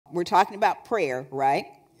we're talking about prayer, right?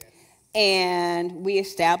 Yes. And we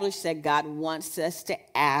established that God wants us to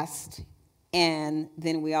ask. And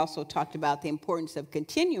then we also talked about the importance of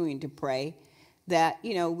continuing to pray, that,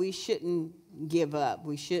 we shouldn't give up.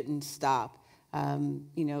 We shouldn't stop.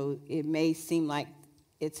 It may seem like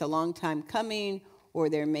it's a long time coming, or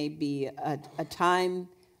there may be a time,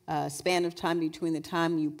 span of time between the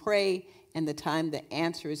time you pray and the time the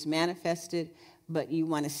answer is manifested, but you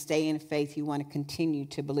want to stay in faith. You want to continue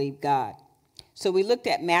to believe God. So we looked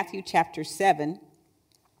at Matthew chapter 7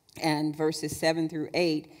 and verses 7 through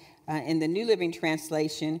 8. In the New Living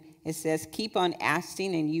Translation, it says, keep on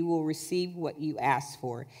asking and you will receive what you ask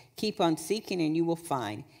for. Keep on seeking and you will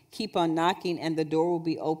find. Keep on knocking and the door will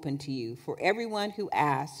be open to you. For everyone who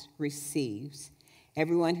asks receives.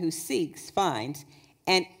 Everyone who seeks finds.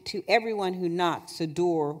 And to everyone who knocks, the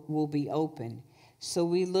door will be open. So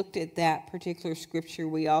we looked at that particular scripture.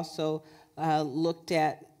 We also looked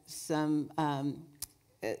at some,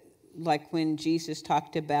 like when Jesus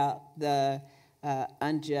talked about the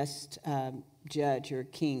unjust judge or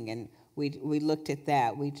king, and we looked at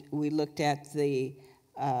that. We looked at the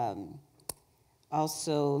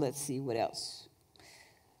also, let's see what else.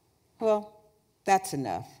 Well, that's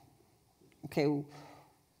enough. Okay,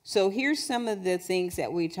 so here's some of the things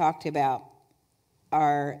that we talked about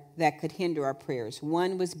that could hinder our prayers.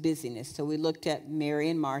 One was busyness. So we looked at Mary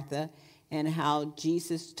and Martha and how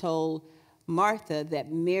Jesus told Martha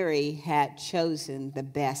that Mary had chosen the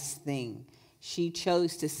best thing. She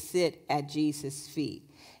chose to sit at Jesus' feet.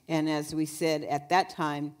 And as we said at that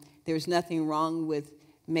time, there's nothing wrong with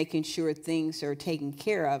making sure things are taken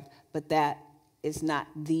care of, but that is not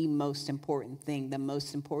the most important thing. The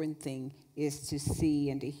most important thing is to see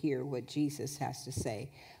and to hear what Jesus has to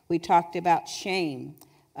say. We talked about shame.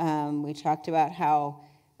 We talked about how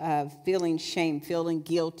feeling shame, feeling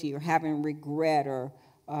guilty, or having regret, or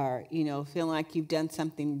feeling like you've done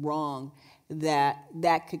something wrong,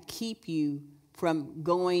 that could keep you from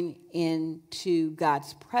going into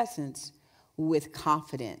God's presence with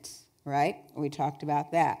confidence, right? We talked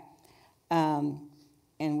about that.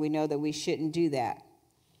 And we know that we shouldn't do that.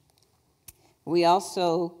 We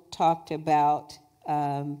also talked about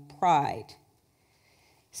pride.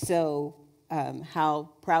 So how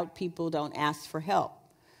proud people don't ask for help.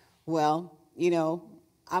 Well,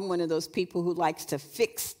 I'm one of those people who likes to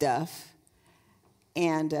fix stuff.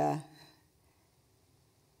 And,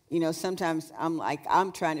 sometimes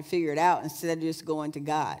I'm trying to figure it out instead of just going to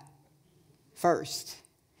God first.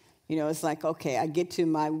 It's like, okay, I get to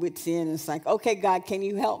my wit's end, and it's like, okay, God, can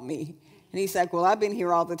you help me? And he's like, well, I've been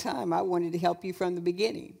here all the time. I wanted to help you from the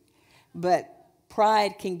beginning. But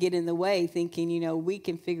pride can get in the way, thinking, we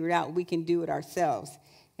can figure it out. We can do it ourselves.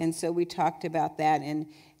 And so we talked about that. And,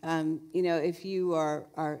 if you are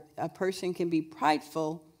a person can be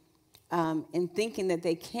prideful in thinking that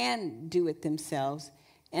they can do it themselves,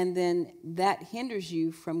 and then that hinders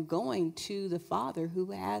you from going to the Father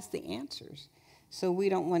who has the answers. So we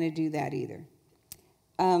don't want to do that either.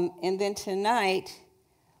 And then tonight,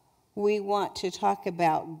 we want to talk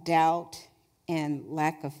about doubt and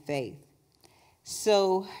lack of faith.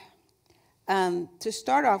 So to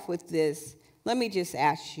start off with this, let me just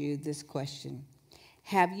ask you this question.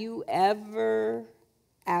 Have you ever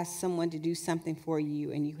asked someone to do something for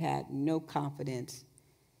you and you had no confidence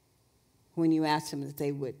when you asked them that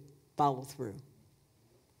they would follow through?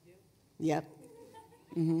 Yep.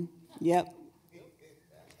 Mm-hmm. Yep.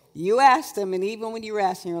 You asked them, and even when you were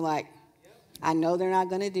asking, you're like, I know they're not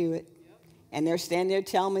going to do it. And they're standing there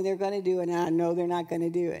telling me they're going to do it, and I know they're not going to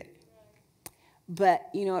do it. But,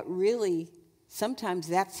 it really, sometimes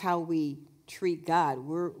that's how we treat God.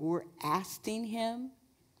 We're asking him,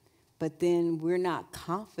 but then we're not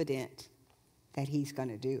confident that he's going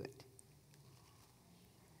to do it.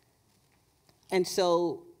 And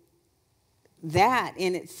so that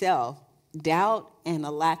in itself, doubt and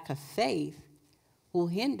a lack of faith, will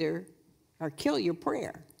hinder or kill your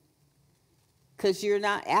prayer. Because you're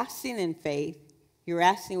not asking in faith, you're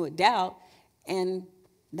asking with doubt, and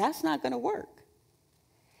that's not going to work.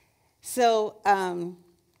 So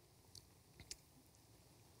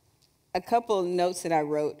a couple of notes that I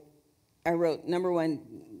wrote, number one,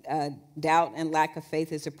 doubt and lack of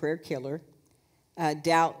faith is a prayer killer.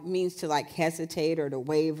 Doubt means to hesitate or to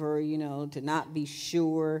waver, to not be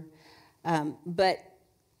sure. But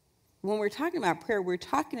when we're talking about prayer, we're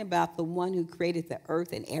talking about the one who created the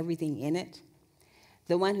earth and everything in it,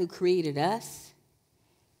 the one who created us,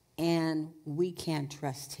 and we can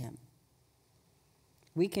trust him.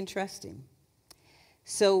 We can trust him.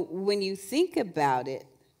 So when you think about it,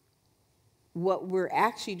 what we're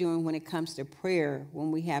actually doing when it comes to prayer,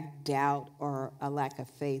 when we have doubt or a lack of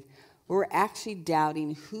faith, we're actually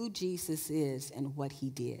doubting who Jesus is and what he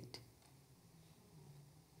did.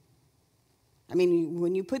 I mean,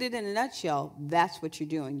 when you put it in a nutshell, that's what you're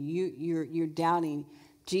doing. You're doubting,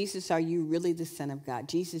 Jesus, are you really the Son of God?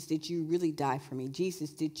 Jesus, did you really die for me?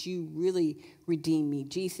 Jesus, did you really redeem me?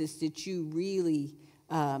 Jesus, did you really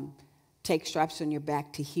take stripes on your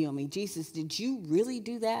back to heal me? Jesus, did you really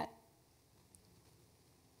do that?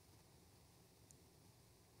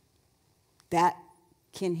 That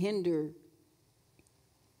can hinder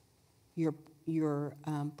your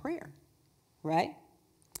prayer, right?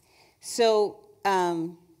 So,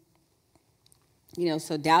 so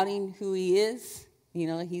doubting who he is,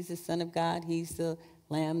 he's the Son of God. He's the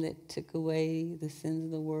Lamb that took away the sins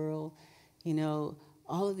of the world.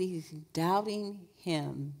 All of these, doubting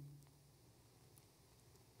him.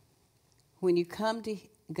 When you come to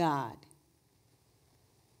God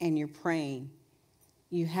and you're praying,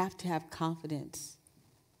 you have to have confidence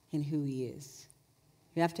in who he is.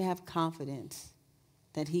 You have to have confidence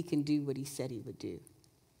that he can do what he said he would do.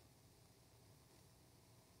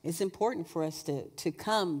 It's important for us to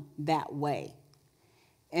come that way.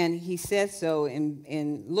 And he says so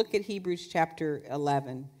in look at Hebrews chapter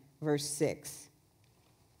 11, verse 6.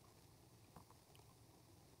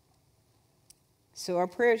 So our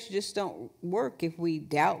prayers just don't work if we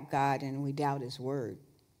doubt God and we doubt his word.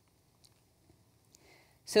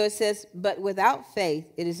 So it says, but without faith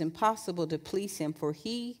it is impossible to please him, for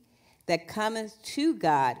he that cometh to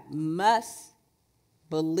God must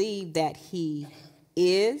believe that he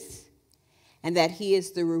is, and that he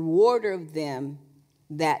is the rewarder of them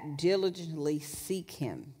that diligently seek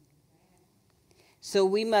him. So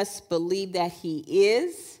we must believe that he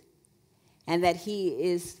is, and that he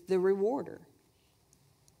is the rewarder.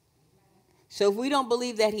 So if we don't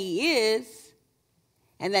believe that he is,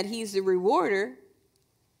 and that he's the rewarder,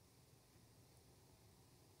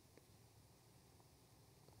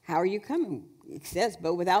 how are you coming? It says,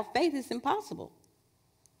 but without faith it's impossible.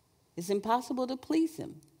 It's impossible to please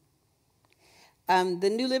him. The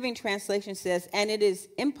New Living Translation says, and it is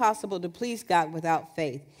impossible to please God without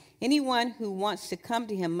faith. Anyone who wants to come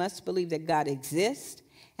to him must believe that God exists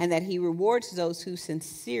and that he rewards those who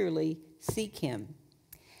sincerely seek him.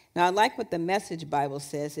 Now, I like what the Message Bible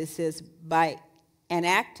says. It says, by an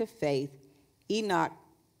act of faith, Enoch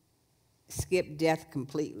skipped death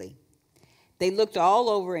completely. They looked all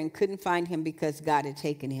over and couldn't find him because God had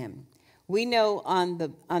taken him. We know on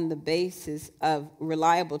the basis of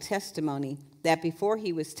reliable testimony that before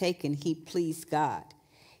he was taken, he pleased God.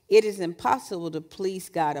 It is impossible to please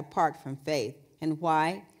God apart from faith. And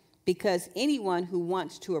why? Because anyone who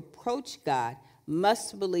wants to approach God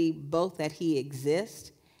must believe both that he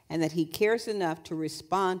exists and that he cares enough to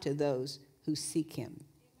respond to those who seek him.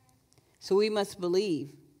 So we must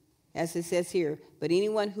believe, as it says here, but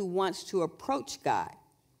anyone who wants to approach God,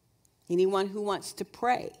 anyone who wants to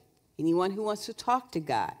pray, anyone who wants to talk to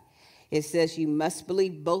God, it says you must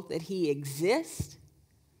believe both that he exists,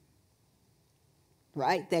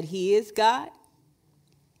 right, that he is God,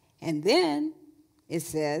 and then it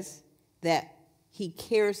says that he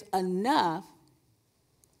cares enough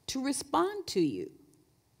to respond to you.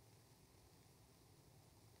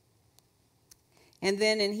 And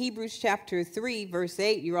then in Hebrews chapter 3, verse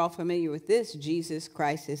 8, you're all familiar with this. Jesus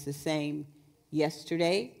Christ is the same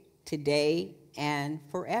yesterday, today, and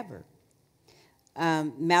forever.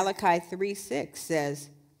 Malachi 3:6 says,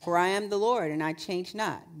 for I am the Lord, and I change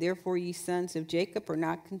not. Therefore ye sons of Jacob are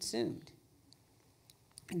not consumed.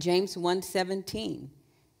 James 1:17.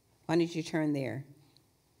 Why don't you turn there?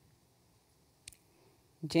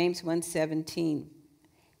 James 1:17.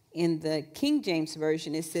 In the King James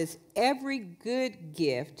Version, it says, every good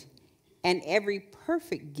gift and every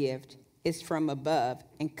perfect gift is from above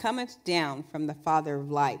and cometh down from the Father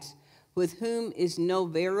of lights, with whom is no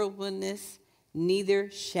variableness,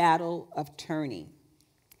 neither shadow of turning.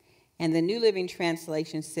 And the New Living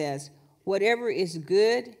Translation says, whatever is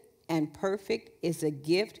good and perfect is a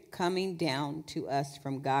gift coming down to us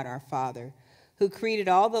from God our Father, who created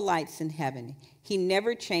all the lights in heaven. He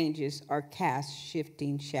never changes or casts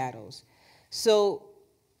shifting shadows. So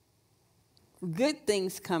good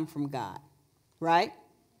things come from God, right?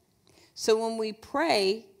 So when we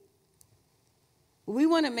pray, we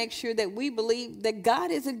want to make sure that we believe that God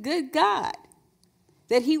is a good God,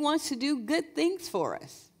 that he wants to do good things for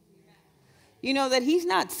us. You know, that he's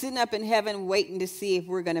not sitting up in heaven waiting to see if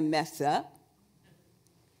we're going to mess up.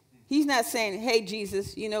 He's not saying, hey,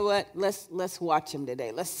 Jesus, you know what? Let's watch them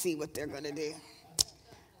today. Let's see what they're going to do.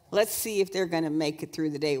 Let's see if they're going to make it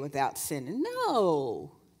through the day without sinning.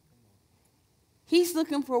 No. He's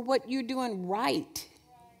looking for what you're doing right.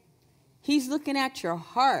 He's looking at your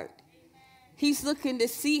heart. He's looking to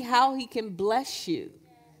see how he can bless you.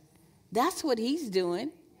 That's what he's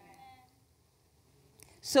doing.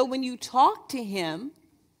 So when you talk to him,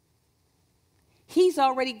 he's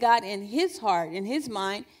already got in his heart, in his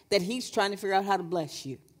mind, that he's trying to figure out how to bless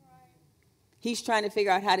you. He's trying to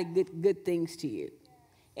figure out how to get good things to you.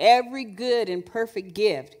 Every good and perfect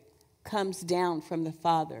gift comes down from the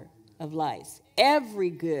Father of lights. Every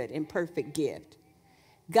good and perfect gift.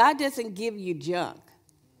 God doesn't give you junk.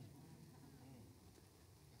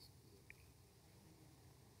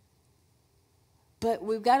 But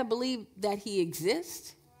we've got to believe that he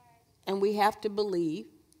exists, and we have to believe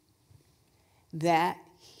that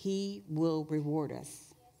he will reward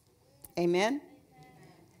us. Amen?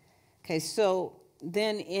 Okay, so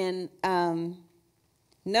then in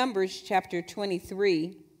Numbers chapter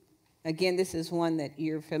 23, again, this is one that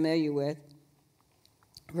you're familiar with.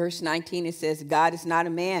 Verse 19, it says, God is not a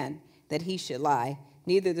man that he should lie,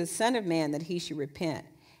 neither the son of man that he should repent.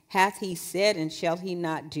 Hath he said, and shall he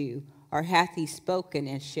not do? Or hath he spoken,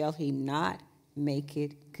 and shall he not make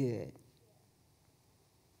it good?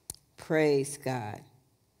 Praise God.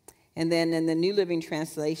 And then in the New Living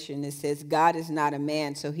Translation, it says, God is not a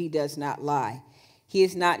man, so he does not lie. He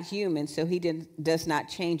is not human, so he does not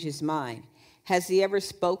change his mind. Has he ever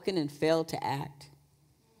spoken and failed to act?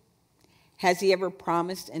 Has he ever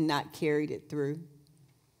promised and not carried it through?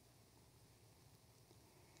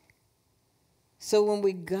 So when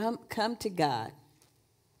we come to God,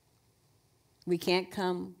 we can't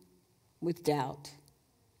come with doubt.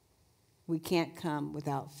 We can't come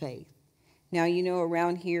without faith. Now, you know,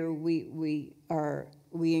 around here we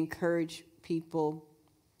encourage people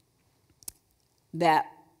that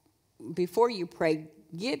before you pray,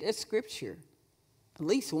 get a scripture, at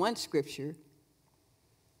least one scripture,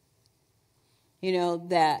 you know,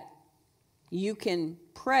 that you can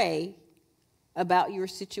pray about your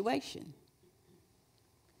situation.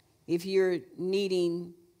 If you're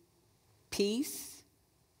needing peace,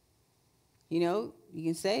 you know, you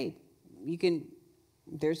can say,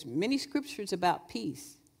 there's many scriptures about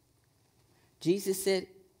peace. Jesus said,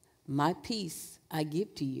 my peace I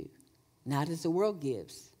give to you, not as the world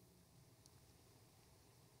gives.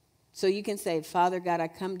 So you can say, Father God, I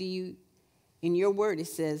come to you. In your word, it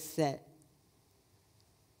says that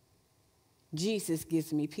Jesus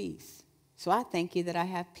gives me peace. So I thank you that I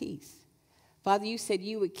have peace. Father, you said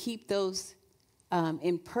you would keep those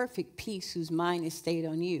in perfect peace whose mind is stayed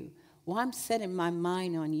on you. Well, I'm setting my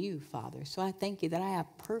mind on you, Father. So I thank you that I have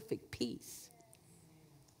perfect peace.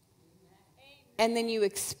 And then you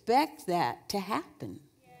expect that to happen.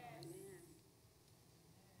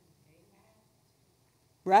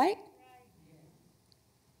 Right?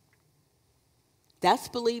 That's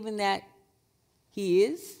believing that he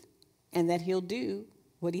is and that he'll do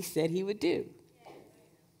what he said he would do.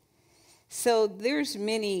 So there's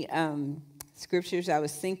many scriptures I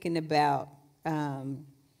was thinking about.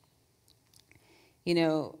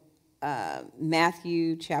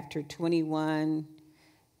 Matthew chapter 21,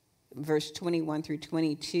 verse 21 through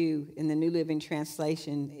 22, in the New Living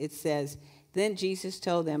Translation, it says, Then Jesus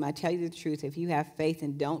told them, I tell you the truth, if you have faith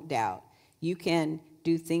and don't doubt, you can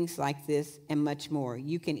do things like this and much more.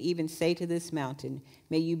 You can even say to this mountain,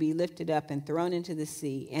 may you be lifted up and thrown into the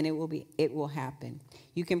sea, and it will happen.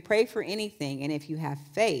 You can pray for anything, and if you have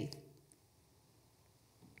faith,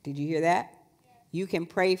 did you hear that? You can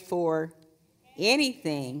pray for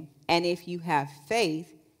anything, and if you have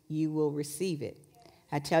faith, you will receive it.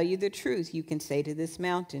 I tell you the truth, you can say to this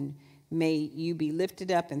mountain, may you be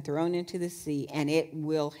lifted up and thrown into the sea, and it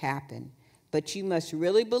will happen. But you must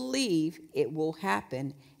really believe it will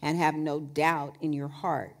happen and have no doubt in your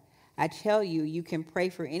heart. I tell you, you can pray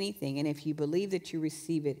for anything, and if you believe that you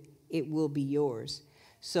receive it, it will be yours.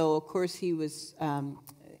 So, of course, he was,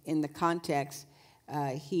 in the context,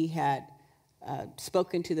 he had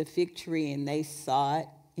spoken to the fig tree, and they saw it,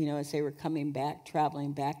 as they were coming back,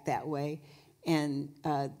 traveling back that way. And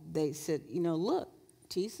they said, look,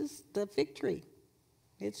 Jesus, the fig tree,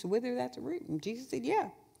 it's withered at the root. And Jesus said, yeah,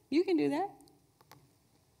 you can do that.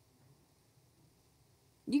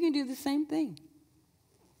 You can do the same thing.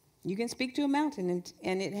 You can speak to a mountain,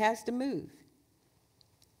 and it has to move.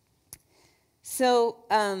 So,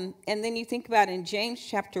 and then you think about in James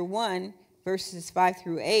chapter 1, verses 5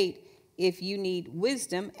 through 8, if you need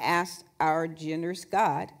wisdom, ask our generous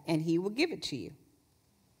God, and he will give it to you.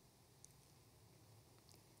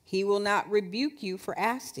 He will not rebuke you for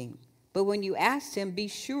asking, but when you ask him, be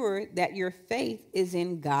sure that your faith is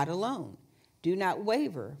in God alone. Do not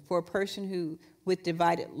waver, for a person who with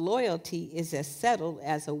divided loyalty is as settled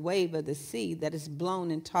as a wave of the sea that is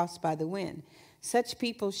blown and tossed by the wind. Such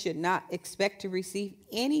people should not expect to receive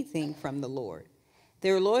anything from the Lord.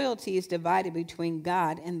 Their loyalty is divided between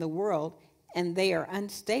God and the world, and they are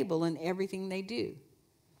unstable in everything they do.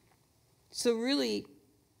 So really,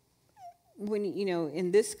 when,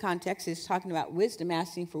 in this context, it's talking about wisdom,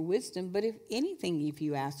 asking for wisdom, but if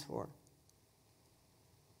you ask for,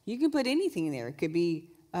 you can put anything in there. It could be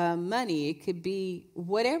money. It could be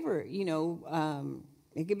whatever,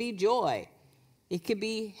 it could be joy. It could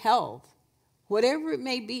be health. Whatever it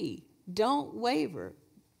may be, don't waver.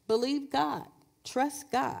 Believe God.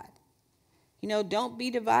 Trust God. Don't be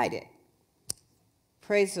divided.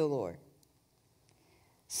 Praise the Lord.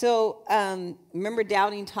 So, remember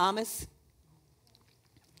doubting Thomas?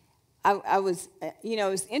 I was, it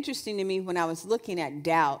was interesting to me when I was looking at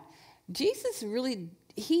doubt. Jesus really,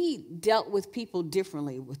 he dealt with people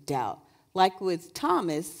differently with doubt. Like with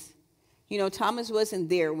Thomas, Thomas wasn't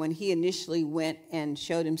there when he initially went and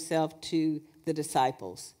showed himself to the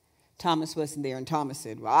disciples. Thomas wasn't there, and Thomas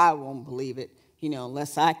said, well, I won't believe it,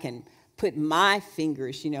 unless I can put my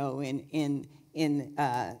fingers, in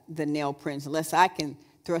the nail prints, unless I can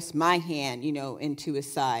thrust my hand, into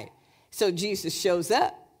his side. So Jesus shows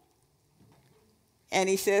up, and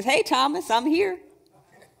he says, hey, Thomas, I'm here.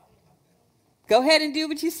 Go ahead and do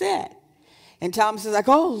what you said. And Thomas is like,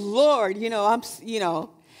 oh, Lord,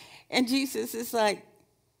 And Jesus is like,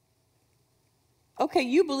 okay,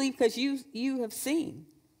 you believe because you have seen.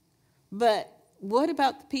 But what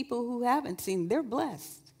about the people who haven't seen? They're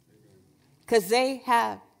blessed because they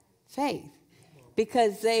have faith,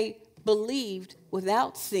 because they believed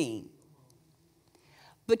without seeing.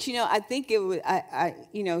 But, I think it was,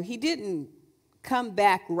 he didn't come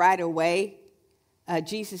back right away.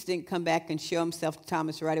 Jesus didn't come back and show himself to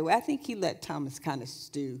Thomas right away. I think he let Thomas kind of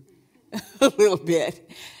stew a little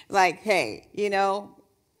bit. Like, hey,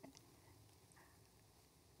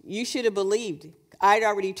 you should have believed. I'd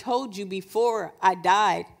already told you before I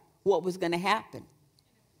died what was going to happen.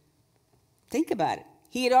 Think about it.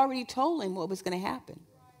 He had already told him what was going to happen.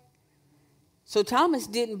 So Thomas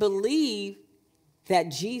didn't believe that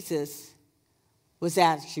Jesus was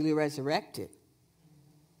actually resurrected.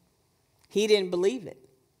 He didn't believe it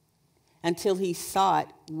until he saw it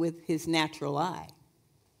with his natural eye.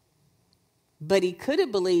 But he could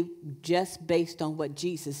have believed just based on what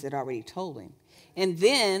Jesus had already told him. And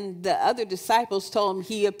then the other disciples told him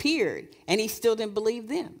he appeared, and he still didn't believe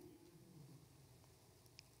them.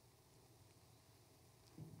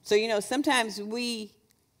 So, sometimes we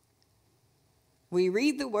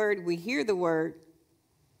read the word, we hear the word,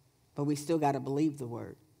 but we still got to believe the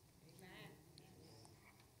word.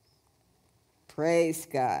 Praise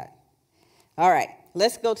God. All right,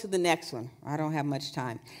 let's go to the next one. I don't have much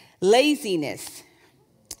time. Laziness.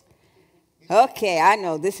 Okay, I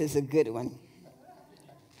know this is a good one.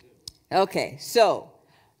 Okay, so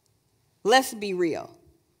let's be real.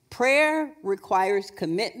 Prayer requires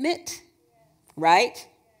commitment, right?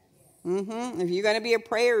 If you're going to be a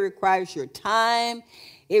prayer, it requires your time.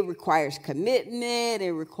 It requires commitment.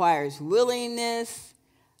 It requires willingness.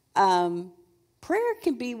 Prayer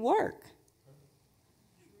can be work.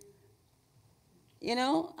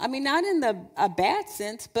 Not in a bad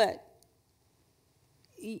sense, but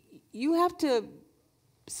you have to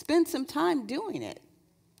spend some time doing it.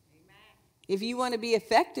 If you want to be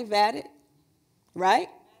effective at it, right?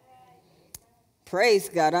 Praise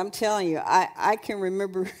God. I'm telling you, I can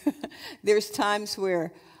remember there's times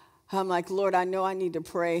where I'm like, Lord, I know I need to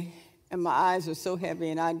pray, and my eyes are so heavy,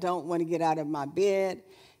 and I don't want to get out of my bed.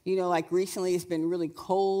 Like recently it's been really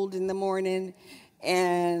cold in the morning,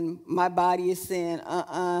 and my body is saying,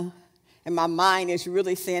 and my mind is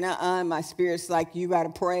really saying, and my spirit's like, you got to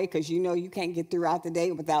pray, because you can't get throughout the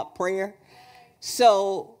day without prayer.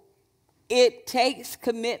 So it takes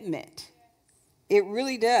commitment. It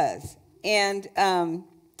really does. And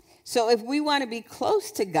so if we want to be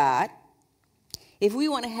close to God, if we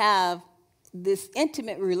want to have this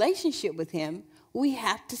intimate relationship with him, we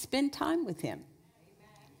have to spend time with him.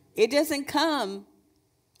 It doesn't come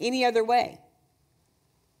any other way.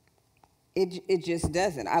 It just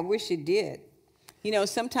doesn't. I wish it did.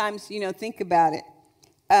 Sometimes, think about it.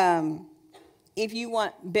 If you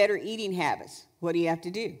want better eating habits, what do you have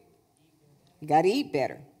to do? You got to eat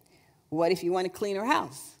better. What if you want a cleaner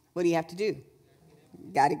house? What do you have to do?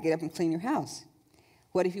 You got to get up and clean your house.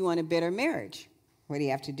 What if you want a better marriage? What do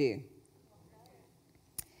you have to do?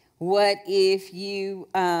 What if you,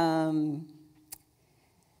 there's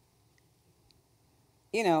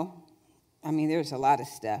a lot of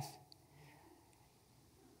stuff.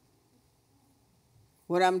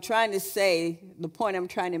 what I'm trying to say, the point I'm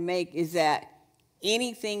trying to make is that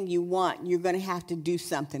anything you want, you're going to have to do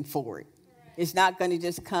something for it. It's not going to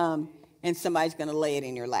just come and somebody's going to lay it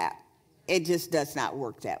in your lap. It just does not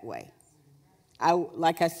work that way.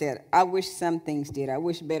 Like I said, I wish some things did. I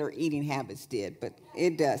wish better eating habits did, but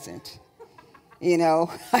it doesn't. You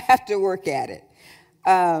know, I have to work at it.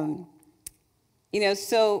 You know,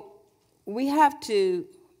 so we have to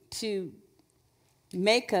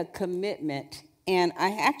make a commitment, and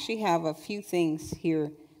I actually have a few things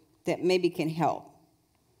here that maybe can help.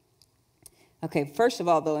 Okay, first of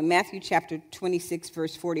all, though, in Matthew chapter 26,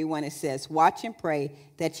 verse 41, it says, "Watch and pray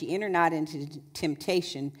that ye enter not into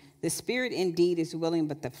temptation. The spirit indeed is willing,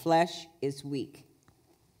 but the flesh is weak."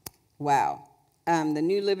 Wow. The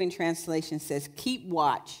New Living Translation says, "Keep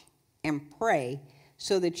watch and pray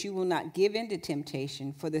so that you will not give in to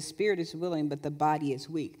temptation, for the spirit is willing, but the body is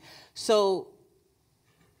weak." So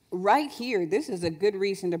right here, this is a good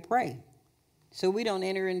reason to pray, so we don't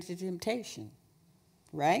enter into temptation,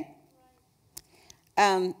 right?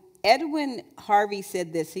 Edwin Harvey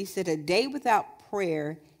said this. He said, "A day without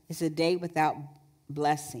prayer is a day without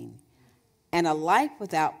blessing, and a life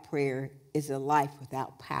without prayer is a life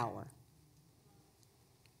without power."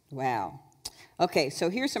 Wow. Okay, so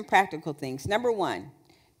here's some practical things. Number one,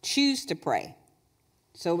 choose to pray.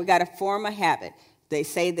 So we got to form a habit. They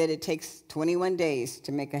say that it takes 21 days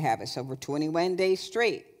to make a habit. So for 21 days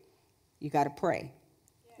straight, you got to pray.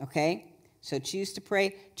 Okay? So choose to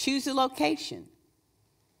pray. Choose a location.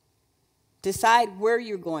 Decide where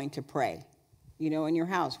you're going to pray. You know, in your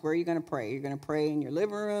house, where are you going to pray? You're going to pray in your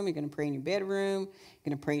living room. You're going to pray in your bedroom. You're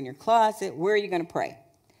going to pray in your closet. Where are you going to pray?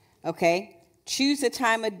 Okay? Choose a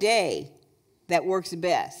time of day that works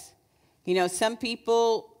best. You know, some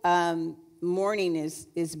people, morning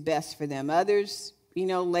is best for them. Others, you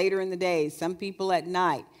know, later in the day. Some people at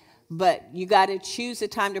night. But you got to choose a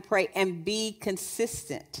time to pray and be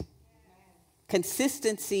consistent.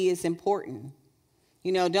 Consistency is important.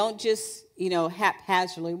 You know, don't just, you know,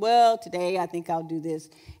 haphazardly, well, today I think I'll do this,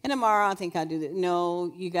 and tomorrow I think I'll do that.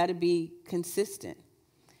 No, you got to be consistent.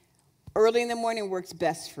 Early in the morning works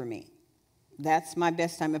best for me. That's my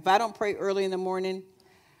best time. If I don't pray early in the morning,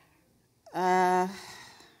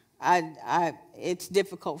 it's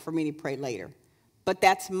difficult for me to pray later. But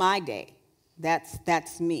that's my day.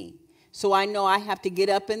 That's me. So I know I have to get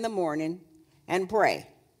up in the morning and pray.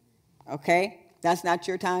 Okay? That's not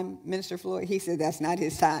your time, Minister Floyd? He said that's not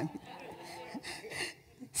his time.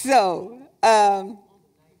 So,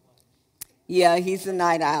 yeah, he's a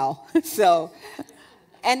night owl. So,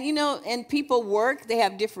 and, you know, and people work. They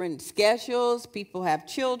have different schedules. People have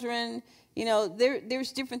children. You know,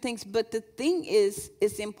 there's different things. But the thing is,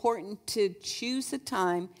 it's important to choose a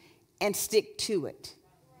time and stick to it.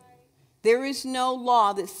 There is no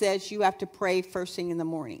law that says you have to pray first thing in the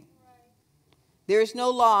morning. There is no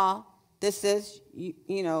law that says,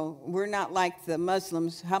 you know, we're not like the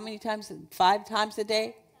Muslims. How many times? 5 times a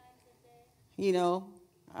day? You know,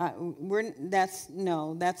 that's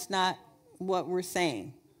not what we're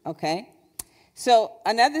saying, okay? So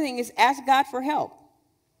another thing is ask God for help.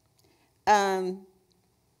 You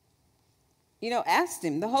know, ask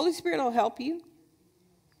him. The Holy Spirit will help you.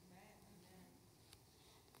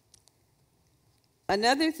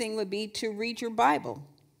 Another thing would be to read your Bible.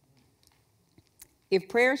 If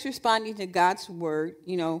prayer is responding to God's word,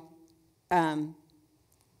 you know, in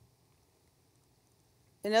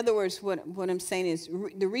other words, what I'm saying is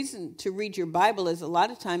the reason to read your Bible is a lot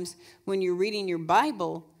of times when you're reading your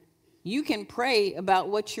Bible, you can pray about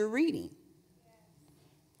what you're reading.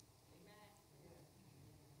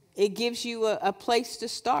 It gives you a place to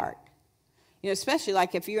start. You know, especially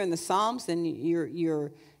like if you're in the Psalms and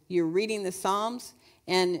you're reading the Psalms,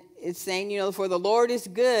 and it's saying, you know, for the Lord is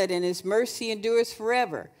good and his mercy endures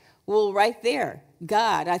forever. Well, right there,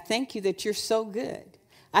 God, I thank you that you're so good.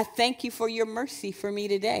 I thank you for your mercy for me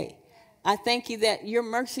today. I thank you that your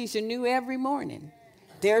mercies are new every morning.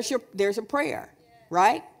 There's a prayer,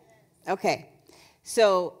 right? Okay.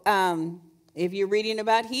 So if you're reading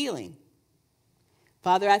about healing,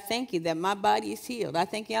 Father, I thank you that my body is healed. I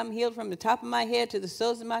thank you I'm healed from the top of my head to the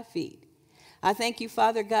soles of my feet. I thank you,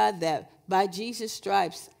 Father God, that by Jesus'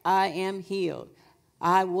 stripes, I am healed.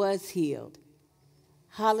 I was healed.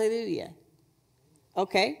 Hallelujah.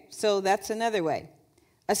 Okay, so that's another way.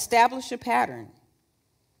 Establish a pattern.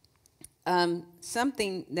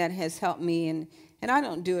 Something that has helped me, and I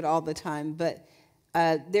don't do it all the time, but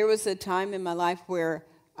there was a time in my life where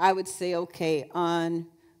I would say, okay, on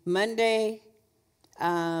Monday,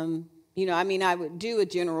 you know, I mean, I would do a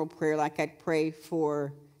general prayer, like I'd pray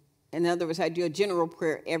for, in other words, I'd do a general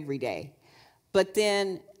prayer every day. But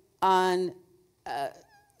then on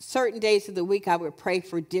certain days of the week, I would pray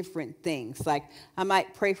for different things. Like I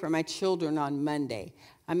might pray for my children on Monday.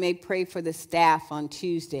 I may pray for the staff on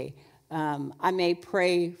Tuesday. I may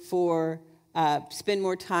pray for, spend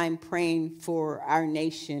more time praying for our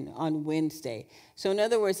nation on Wednesday. So in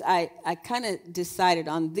other words, I kind of decided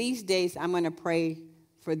on these days I'm going to pray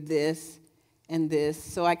for this and this.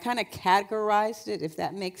 So I kind of categorized it, if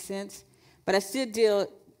that makes sense. But I still do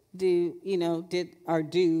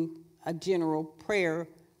a general prayer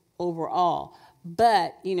overall.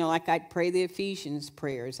 But, like I'd pray the Ephesians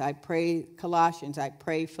prayers, I'd pray Colossians, I'd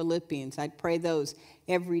pray Philippians, I'd pray those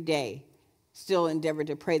every day. Still endeavor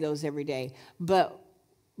to pray those every day. But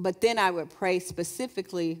then I would pray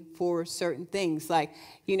specifically for certain things. Like,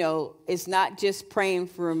 it's not just praying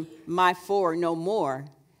for my four no more.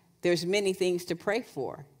 There's many things to pray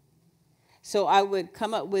for. So I would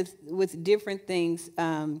come up with different things,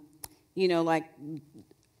 like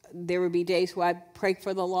there would be days where I'd pray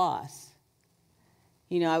for the lost.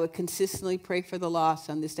 I would consistently pray for the lost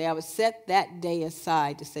on this day. I would set that day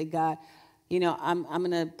aside to say, God, I'm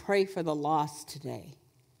going to pray for the lost today.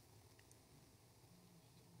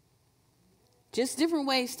 Just different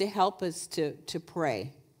ways to help us to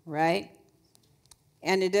pray, right?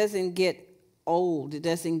 And it doesn't get old. It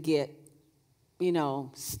doesn't get,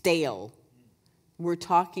 stale. We're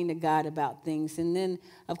talking to God about things. And then,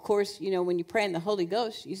 of course, when you pray in the Holy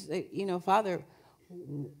Ghost, you say, Father,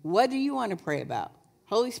 what do you want to pray about?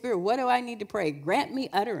 Holy Spirit, what do I need to pray? Grant me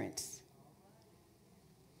utterance.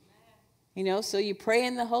 So you pray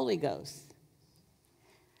in the Holy Ghost.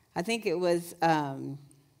 I think it was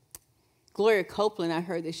Gloria Copeland, I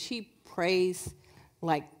heard that she prays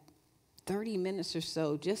like 30 minutes or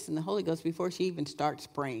so just in the Holy Ghost before she even starts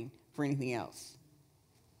praying for anything else.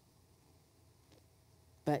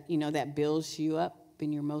 But, that builds you up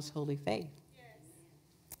in your most holy faith. Yes.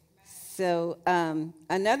 So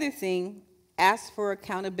another thing, ask for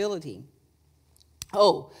accountability.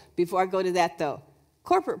 Oh, before I go to that, though,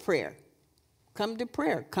 corporate prayer. Come to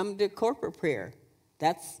prayer. Come to corporate prayer.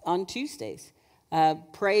 That's on Tuesdays.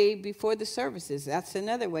 Pray before the services. That's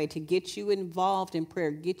another way to get you involved in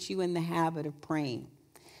prayer, get you in the habit of praying.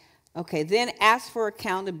 Okay, then ask for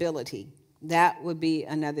accountability. That would be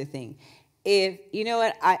another thing. If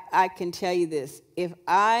I can tell you this. If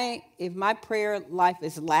my prayer life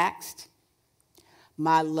is laxed,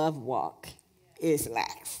 my love walk is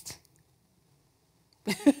laxed.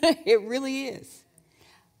 It really is.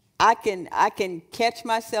 I can catch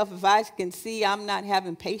myself if I can see I'm not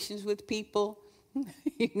having patience with people.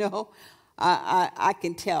 I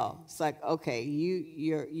can tell. It's like, okay,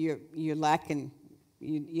 you're lacking.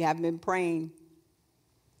 You haven't been praying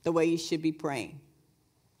the way you should be praying,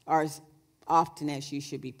 or as often as you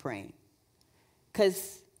should be praying.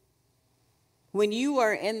 Because when you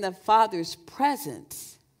are in the Father's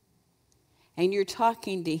presence and you're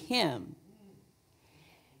talking to Him,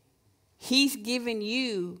 He's given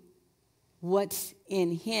you what's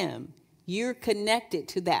in Him. You're connected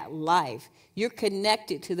to that life. You're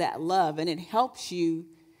connected to that love, and it helps you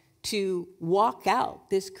to walk out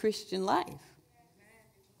this Christian life.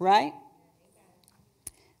 Right?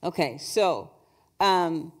 Okay, so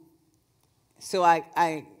I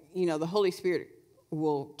the Holy Spirit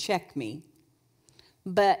will check me.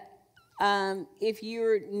 But if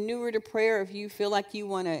you're newer to prayer, if you feel like you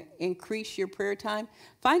want to increase your prayer time,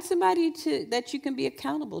 find somebody that you can be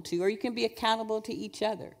accountable to, or you can be accountable to each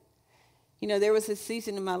other. There was a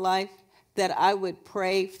season in my life that I would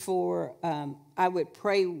pray for, I would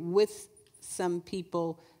pray with some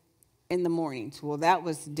people in the mornings. Well, that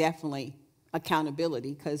was definitely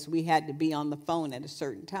accountability because we had to be on the phone at a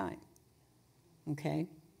certain time. Okay?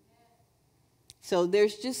 So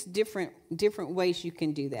there's just different ways you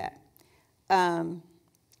can do that. And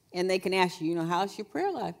they can ask you, how's your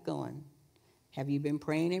prayer life going? Have you been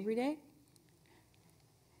praying every day?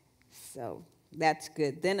 So that's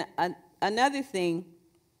good. Then another thing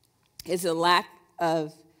is a lack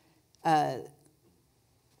of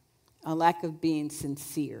being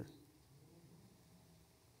sincere.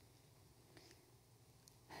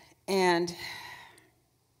 And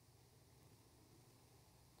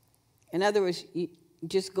in other words,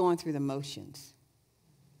 just going through the motions.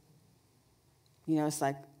 It's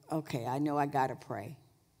like, okay, I know I got to pray.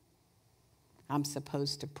 I'm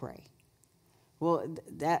supposed to pray. Well,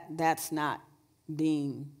 that's not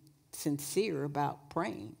being sincere about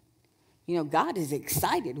praying. God is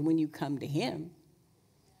excited when you come to Him.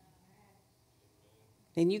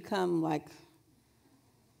 Then you come like,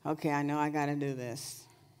 okay, I know I got to do this.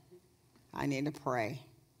 I need to pray.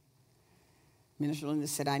 Minister Linda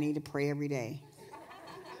said I need to pray every day.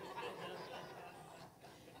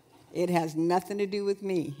 It has nothing to do with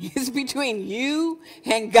me. It's between you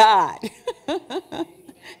and God.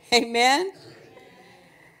 Amen?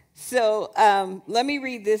 So let me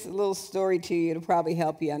read this little story to you. It'll probably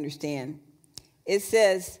help you understand. It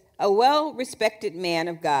says, a well-respected man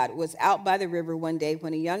of God was out by the river one day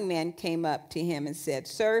when a young man came up to him and said,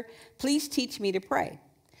 Sir, please teach me to pray.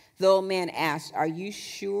 The old man asked, Are you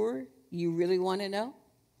sure you really want to know?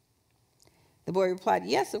 The boy replied,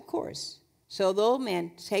 Yes, of course. So the old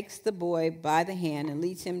man takes the boy by the hand and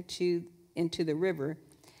leads him into the river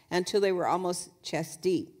until they were almost chest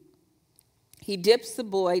deep. He dips the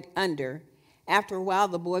boy under. After a while,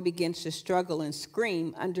 the boy begins to struggle and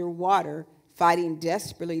scream underwater, fighting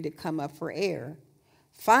desperately to come up for air.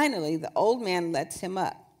 Finally, the old man lets him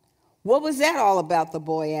up. What was that all about? The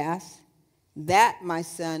boy asked. That, my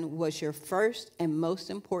son, was your first and most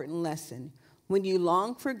important lesson. When you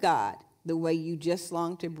long for God the way you just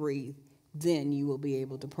long to breathe, then you will be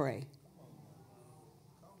able to pray.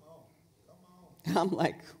 Come on. I'm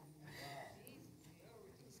like,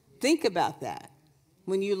 think about that.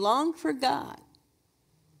 When you long for God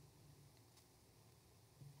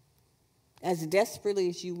as desperately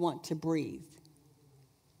as you want to breathe,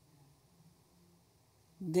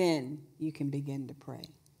 then you can begin to pray.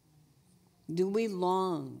 Do we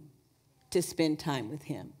long to spend time with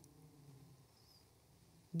him?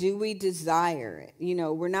 Do we desire it? You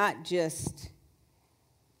know, we're not just,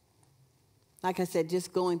 like I said,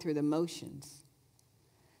 just going through the motions.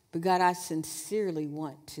 But God, I sincerely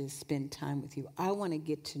want to spend time with you. I want to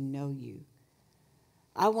get to know you.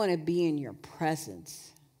 I want to be in your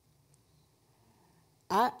presence.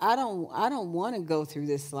 I don't want to go through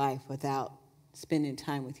this life without spending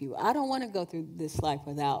time with you. I don't want to go through this life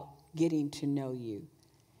without getting to know you,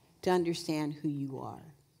 to understand who you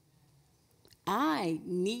are. I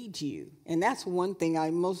need you. And that's one thing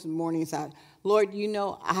most mornings Lord, you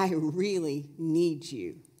know, I really need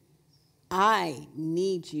you. I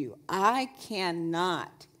need you. I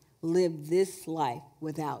cannot live this life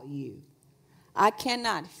without you. I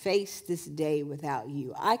cannot face this day without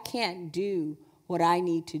you. I can't do what I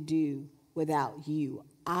need to do without you.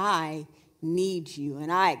 I need you, and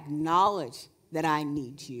I acknowledge that I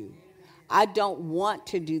need you. I don't want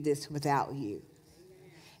to do this without you.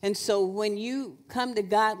 And so when you come to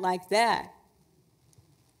God like that,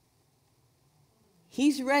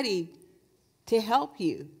 he's ready to help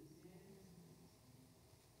you.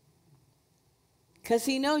 Because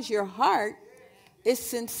he knows your heart is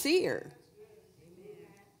sincere.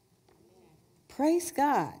 Praise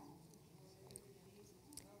God.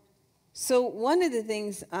 So one of the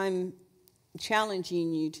things I'm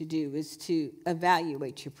challenging you to do is to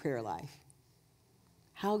evaluate your prayer life.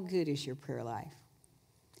 How good is your prayer life?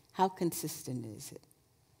 How consistent is it?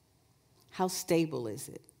 How stable is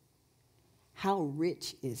it? How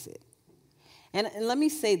rich is it? And let me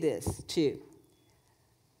say this too.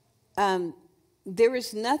 There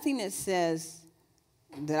is nothing that says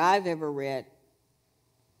that I've ever read.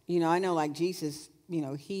 You know, I know like Jesus, you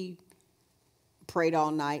know, he prayed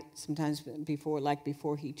all night, sometimes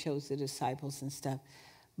before he chose the disciples and stuff.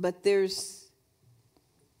 But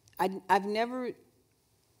I've never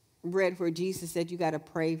read where Jesus said you got to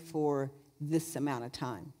pray for this amount of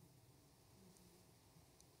time.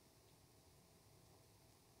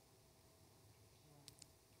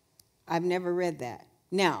 I've never read that.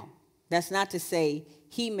 Now, that's not to say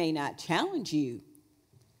he may not challenge you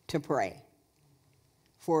to pray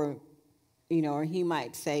for, you know, or he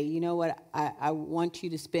might say, you know what, I want you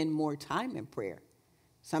to spend more time in prayer.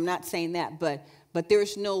 So I'm not saying that, but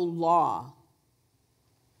there's no law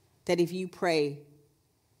that if you pray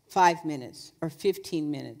 5 minutes or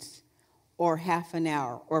 15 minutes or half an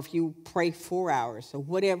hour, or if you pray 4 hours or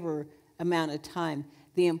whatever amount of time,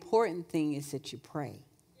 the important thing is that you pray.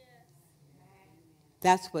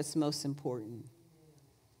 That's what's most important.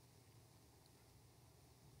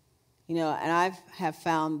 You know, and I have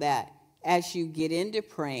found that as you get into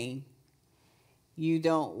praying, you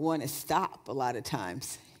don't want to stop a lot of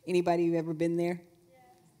times. Anybody who ever been there?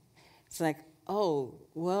 It's like, oh,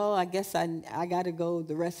 well, I guess I got to go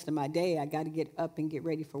the rest of my day. I got to get up and get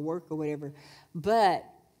ready for work or whatever. But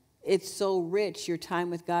it's so rich. Your time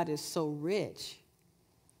with God is so rich.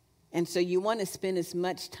 And so you want to spend as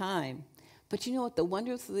much time. But you know what the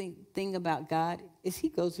wonderful thing about God is he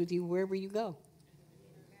goes with you wherever you go.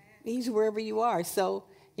 He's wherever you are. So,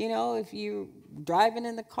 you know, if you're driving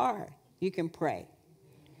in the car, you can pray.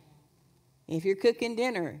 If you're cooking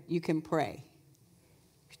dinner, you can pray.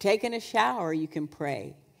 If you're taking a shower, you can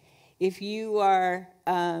pray. If you are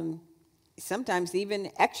sometimes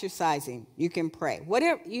even exercising, you can pray.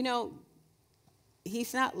 Whatever, you know,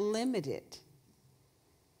 he's not limited.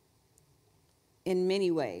 in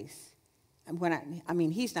many ways. I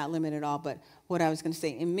mean, he's not limited at all, but what I was going to say,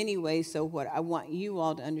 in many ways, so what I want you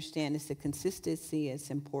all to understand is the consistency is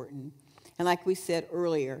important. And like we said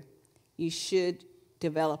earlier, you should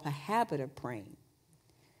develop a habit of praying.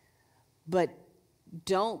 But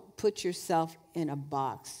don't put yourself in a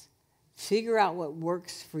box. Figure out what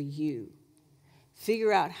works for you.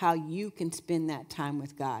 Figure out how you can spend that time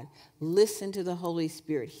with God. Listen to the Holy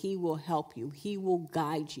Spirit. He will help you. He will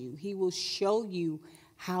guide you. He will show you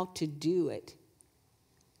how to do it.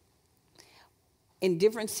 In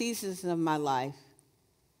different seasons of my life,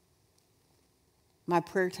 my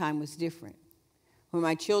prayer time was different. When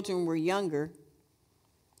my children were younger,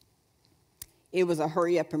 it was a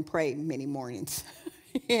hurry up and pray many mornings,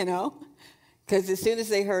 you know, because as soon as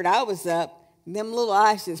they heard I was up, them little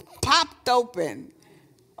eyes just popped open.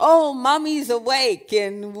 Oh, mommy's awake,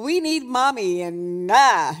 and we need mommy, and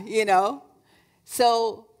you know.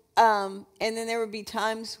 So, and then there would be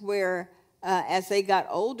times where, as they got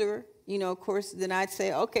older, you know, of course, then I'd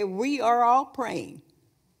say, okay, we are all praying.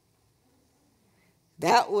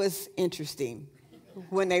 That was interesting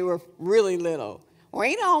when they were really little.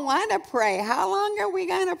 We don't want to pray. How long are we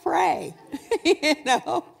going to pray? You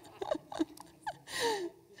know?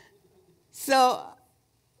 So,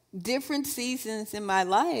 different seasons in my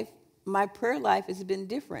life, my prayer life has been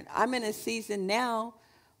different. I'm in a season now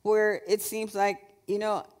where it seems like, you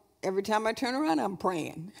know, every time I turn around, I'm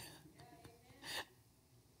praying.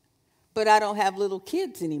 But I don't have little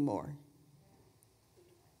kids anymore.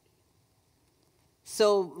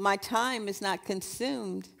 So my time is not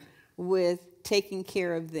consumed with taking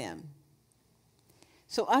care of them.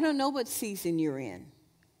 So I don't know what season you're in.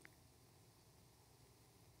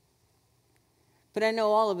 But I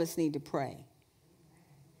know all of us need to pray.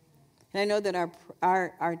 And I know that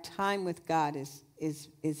our time with God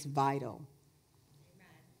is vital.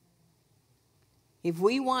 If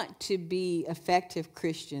we want to be effective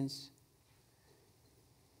Christians,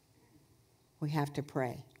 we have to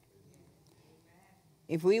pray.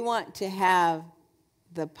 If we want to have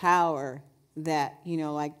the power that, you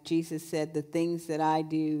know, like Jesus said, the things that I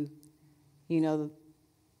do, you know,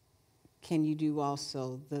 can you do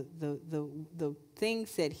also? The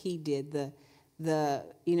things that he did, the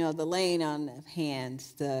you know, the laying on of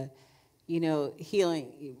hands, the, you know,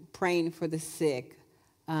 healing, praying for the sick,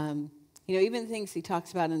 you know, even things he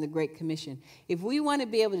talks about in the Great Commission. If we want to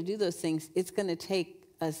be able to do those things, it's going to take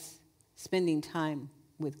us spending time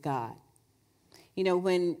with God. You know,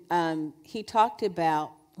 when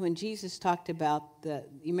when Jesus talked about you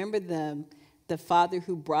remember the father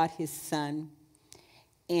who brought his son,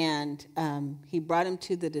 and he brought him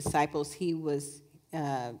to the disciples. He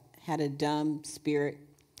had a dumb spirit,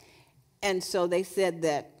 and so they said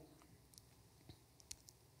that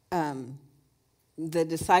the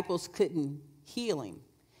disciples couldn't heal him.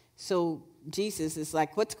 So Jesus is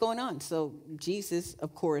like, what's going on? So Jesus,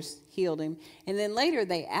 of course, healed him. And then later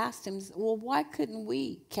they asked him, well, why couldn't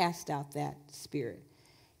we cast out that spirit?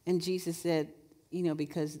 And Jesus said, you know,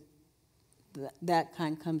 because that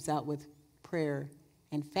kind comes out with prayer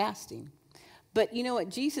and fasting. But you know what?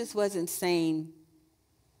 Jesus wasn't saying,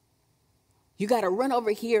 you got to run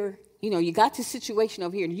over here. You know, you got this situation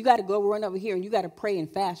over here, and you got to go run over here, and you got to pray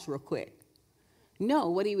and fast real quick. No,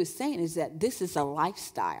 what he was saying is that this is a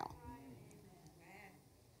lifestyle.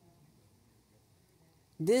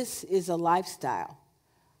 This is a lifestyle.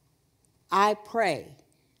 I pray.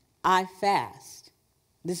 I fast.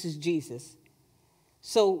 This is Jesus.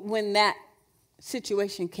 So when that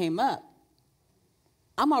situation came up,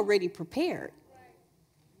 I'm already prepared.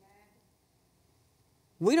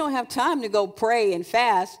 We don't have time to go pray and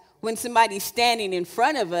fast when somebody's standing in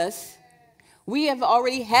front of us. We have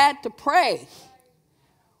already had to pray.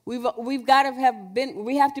 We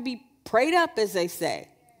have to be prayed up, as they say.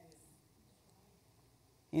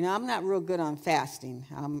 You know, I'm not real good on fasting,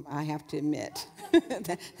 I have to admit.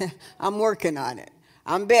 I'm working on it.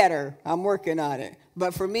 I'm better. I'm working on it.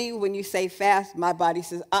 But for me, when you say fast, my body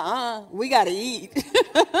says, we got to eat.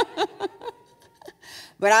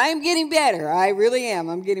 But I am getting better. I really am.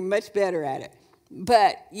 I'm getting much better at it.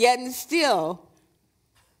 But yet and still,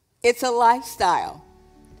 it's a lifestyle.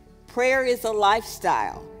 Prayer is a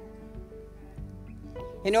lifestyle.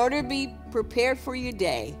 In order to be prepared for your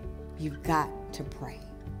day, you've got to pray.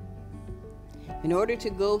 In order to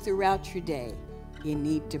go throughout your day, you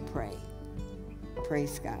need to pray.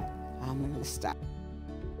 Praise God. I'm going to stop.